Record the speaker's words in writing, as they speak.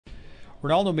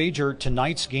Renaldo Major,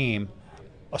 tonight's game,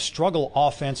 a struggle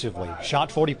offensively, shot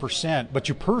 40%, but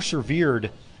you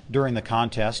persevered during the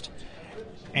contest.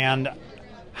 And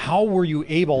how were you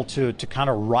able to kind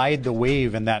of ride the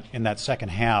wave in that second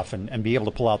half and be able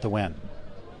to pull out the win?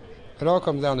 It all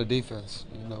comes down to defense.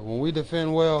 When we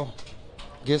defend well,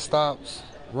 get stops,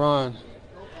 run,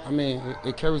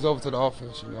 it carries over to the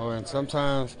offense, and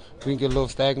sometimes we can get a little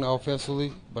stagnant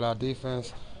offensively, but our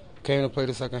defense came to play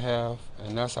the second half,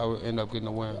 and that's how we end up getting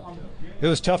the win. It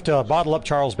was tough to bottle up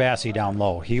Charles Bassey down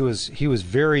low. He was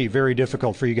very, very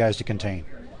difficult for you guys to contain.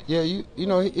 Yeah,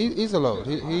 he's a load.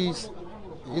 He's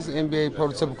an NBA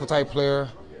prototypical type player.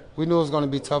 We knew it was going to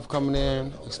be tough coming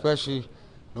in, especially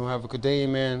have a Kadeem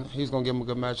man. He's going to give him a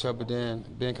good matchup, but then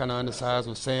being kind of undersized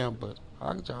with Sam. But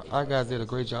our guys did a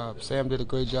great job. Sam did a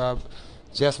great job.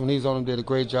 Jess, when he's on him, did a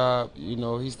great job.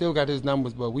 He still got his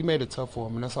numbers, but we made it tough for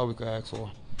him, and that's all we could ask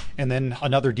for. And then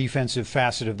another defensive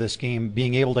facet of this game,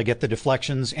 being able to get the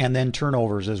deflections and then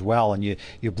turnovers as well. And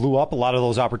you blew up a lot of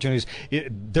those opportunities.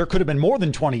 There could have been more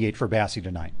than 28 for Bassey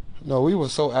tonight. No, we were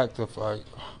so active.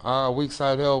 Our weak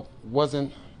side help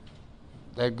wasn't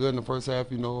that good in the first half,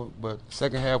 but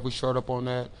second half we short up on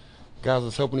that. Guys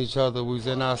was helping each other. We was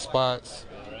in our spots.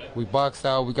 We boxed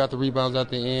out. We got the rebounds at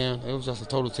the end. It was just a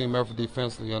total team effort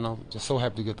defensively, and I'm just so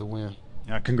happy to get the win.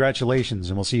 Congratulations,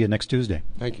 and we'll see you next Tuesday.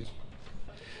 Thank you.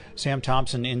 Sam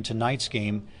Thompson, in tonight's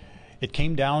game, it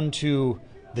came down to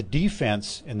the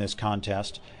defense in this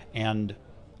contest, and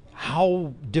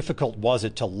how difficult was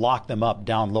it to lock them up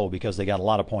down low because they got a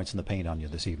lot of points in the paint on you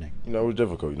this evening? It was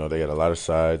difficult. They had a lot of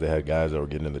size. They had guys that were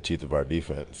getting in the teeth of our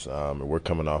defense. And we're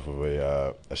coming off of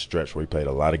a stretch where we played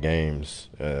a lot of games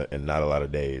and not a lot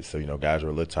of days. So, guys are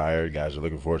a little tired. Guys are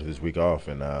looking forward to this week off.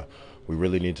 And we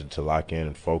really needed to lock in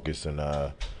and focus and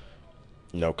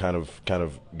kind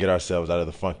of get ourselves out of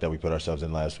the funk that we put ourselves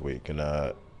in last week. And,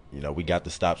 we got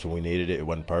the stops when we needed it. It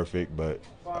wasn't perfect, but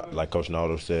like Coach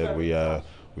Renaldo said,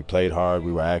 we played hard,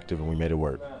 we were active, and we made it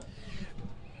work.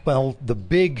 Well, the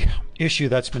big issue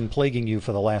that's been plaguing you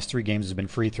for the last 3 games has been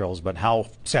free throws, but how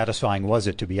satisfying was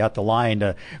it to be at the line,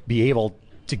 to be able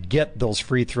to get those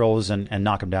free throws and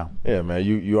knock them down? Yeah, man,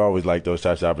 you always like those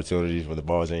types of opportunities when the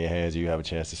ball's in your hands, you have a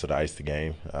chance to sort of ice the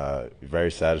game.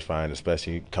 Very satisfying,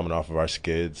 especially coming off of our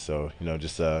skids. So,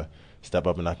 just step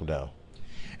up and knock them down.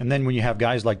 And then when you have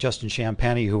guys like Justin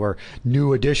Champagny who are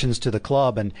new additions to the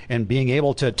club and being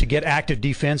able to get active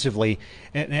defensively,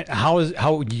 and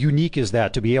how unique is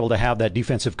that to be able to have that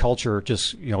defensive culture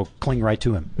just cling right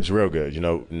to him? It's real good.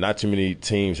 Not too many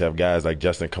teams have guys like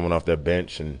Justin coming off their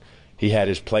bench, and he had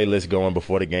his playlist going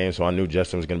before the game, so I knew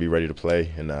Justin was going to be ready to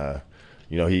play, and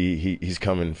he's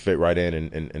come and fit right in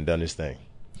and done his thing.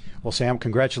 Well, Sam,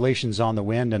 congratulations on the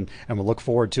win, and we'll look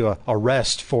forward to a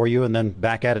rest for you and then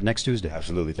back at it next Tuesday.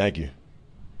 Absolutely. Thank you.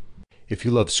 If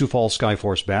you love Sioux Falls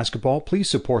Skyforce basketball, please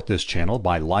support this channel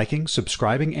by liking,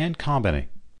 subscribing, and commenting.